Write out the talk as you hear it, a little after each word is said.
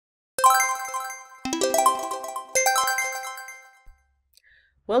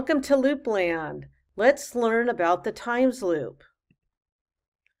Welcome to Loopland. Let's learn about the times loop.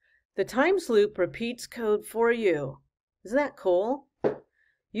 The times loop repeats code for you. Isn't that cool?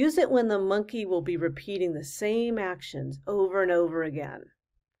 Use it when the monkey will be repeating the same actions over and over again.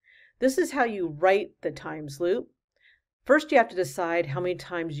 This is how you write the times loop. First, you have to decide how many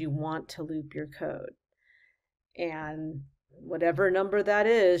times you want to loop your code. And whatever number that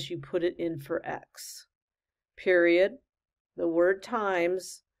is, you put it in for X. Period, the word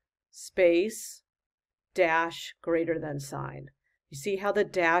times, space, dash, greater than sign. You see how the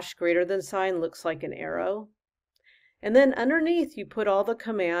dash greater than sign looks like an arrow? And then underneath you put all the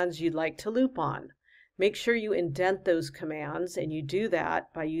commands you'd like to loop on. Make sure you indent those commands, and you do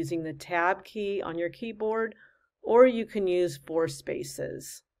that by using the tab key on your keyboard, or you can use 4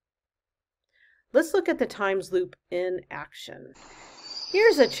 spaces. Let's look at the times loop in action.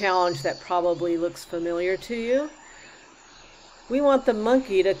 Here's a challenge that probably looks familiar to you. We want the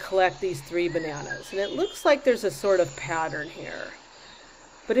monkey to collect these 3 bananas, and it looks like there's a sort of pattern here.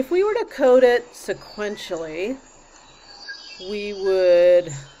 But if we were to code it sequentially, we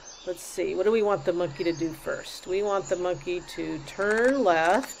would, let's see, what do we want the monkey to do first? We want the monkey to turn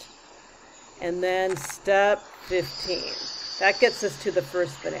left and then step 15. That gets us to the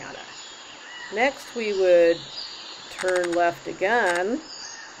first banana. Next we would turn left again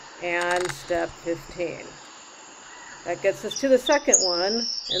and step 15. That gets us to the second one,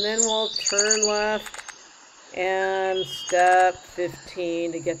 and then we'll turn left and step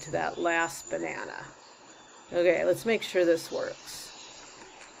 15 to get to that last banana. Okay, let's make sure this works.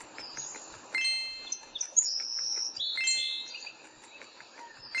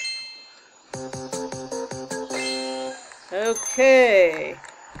 Okay,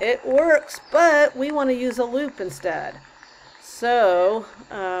 it works, but we want to use a loop instead. So,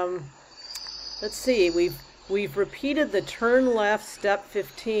 let's see, we've repeated the turn left step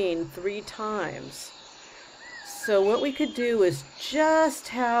 15 3 times. So what we could do is just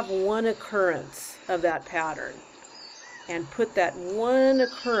have one occurrence of that pattern and put that one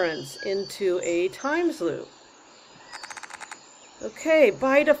occurrence into a times loop. Okay,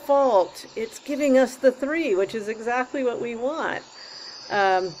 by default, it's giving us the 3, which is exactly what we want.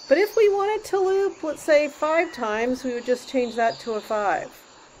 But if we wanted to loop, let's say 5 times, we would just change that to a 5.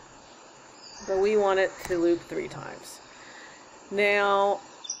 But we want it to loop 3 times. Now,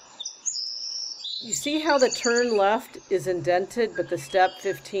 you see how the turn left is indented, but the step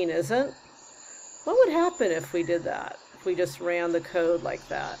 15 isn't? What would happen if we did that? If we just ran the code like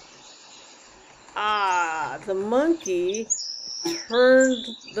that? The monkey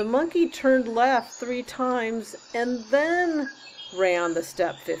turned left 3 times and then ran the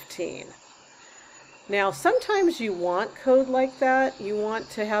step 15. Now, sometimes you want code like that. You want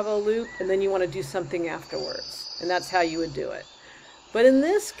to have a loop and then you want to do something afterwards. And that's how you would do it. But in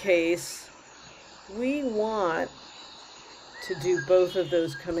this case, we want to do both of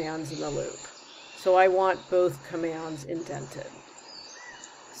those commands in the loop. So I want both commands indented.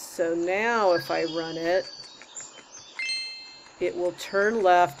 So now if I run it, it will turn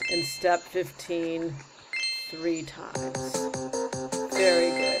left and step 15 3 times. Very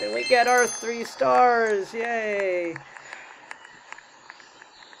good. And we get our 3 stars. Yay.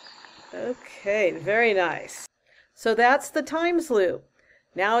 Okay, very nice. So that's the times loop.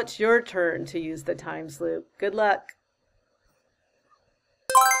 Now it's your turn to use the times loop. Good luck.